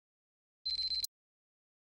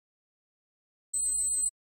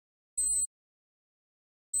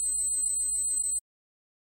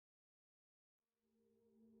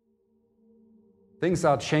Things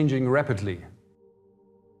are changing rapidly,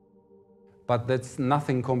 but that's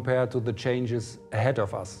nothing compared to the changes ahead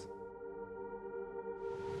of us.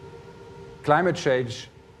 Climate change,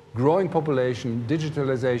 growing population,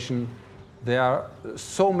 digitalization, there are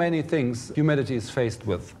so many things humanity is faced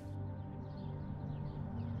with.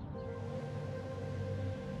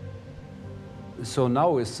 So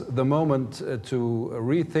now is the moment to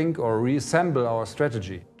rethink or reassemble our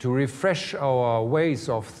strategy, to refresh our ways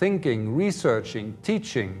of thinking, researching,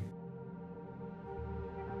 teaching.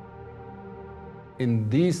 In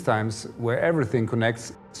these times where everything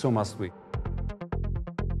connects, so must we.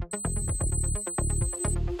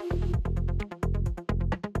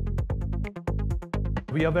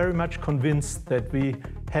 We are very much convinced that we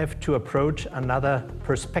have to approach another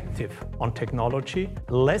perspective on technology,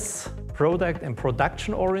 less product and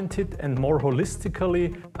production oriented and more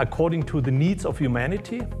holistically according to the needs of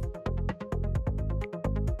humanity.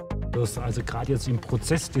 Dass also gerade jetzt im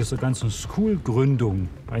Prozess dieser ganzen School-Gründung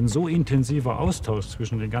ein so intensiver Austausch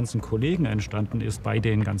zwischen den ganzen Kollegen entstanden ist bei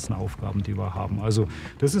den ganzen Aufgaben, die wir haben. Also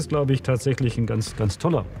das ist, glaube ich, tatsächlich ein ganz, ganz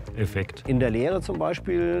toller Effekt. In der Lehre zum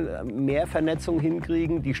Beispiel mehr Vernetzung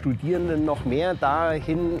hinkriegen, die Studierenden noch mehr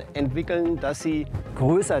dahin entwickeln, dass sie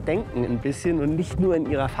größer denken ein bisschen und nicht nur in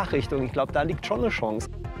ihrer Fachrichtung. Ich glaube, da liegt schon eine Chance.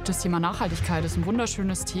 Das Thema Nachhaltigkeit ist ein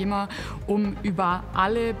wunderschönes Thema, um über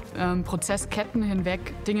alle Prozessketten hinweg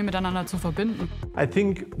Dinge miteinander zu verbinden. I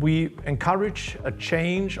think we encourage a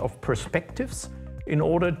change of perspectives in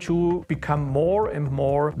order to become more and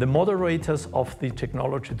more the moderators of the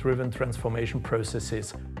technology-driven transformation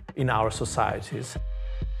processes in our societies.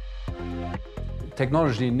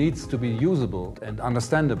 Technology needs to be usable and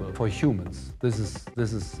understandable for humans. This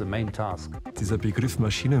is the main task. Dieser Begriff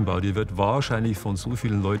Maschinenbau, der wird wahrscheinlich von so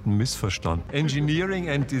vielen Leuten missverstanden. Engineering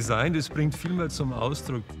and Design, das bringt vielmehr zum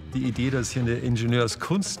Ausdruck die Idee, dass hier eine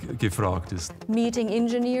Ingenieurskunst gefragt ist. Meeting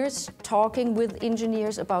engineers, talking with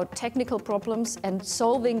engineers about technical problems and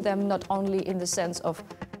solving them not only in the sense of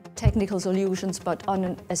technical solutions but on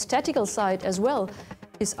an aesthetical side as well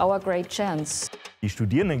is our great chance. Die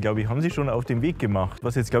Studierenden, glaube ich, haben sich schon auf den Weg gemacht.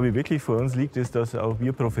 Was jetzt, glaube ich, wirklich vor uns liegt, ist, dass auch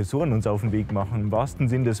wir Professoren uns auf den Weg machen. Im wahrsten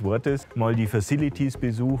Sinn des Wortes mal die Facilities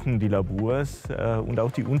besuchen, die Labors und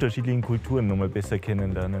auch die unterschiedlichen Kulturen noch mal besser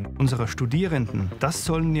kennenlernen. Unsere Studierenden, das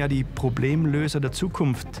sollen ja die Problemlöser der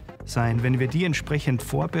Zukunft sein. Wenn wir die entsprechend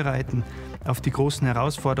vorbereiten auf die großen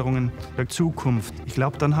Herausforderungen der Zukunft, ich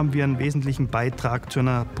glaube, dann haben wir einen wesentlichen Beitrag zu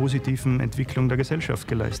einer positiven Entwicklung der Gesellschaft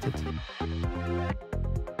geleistet.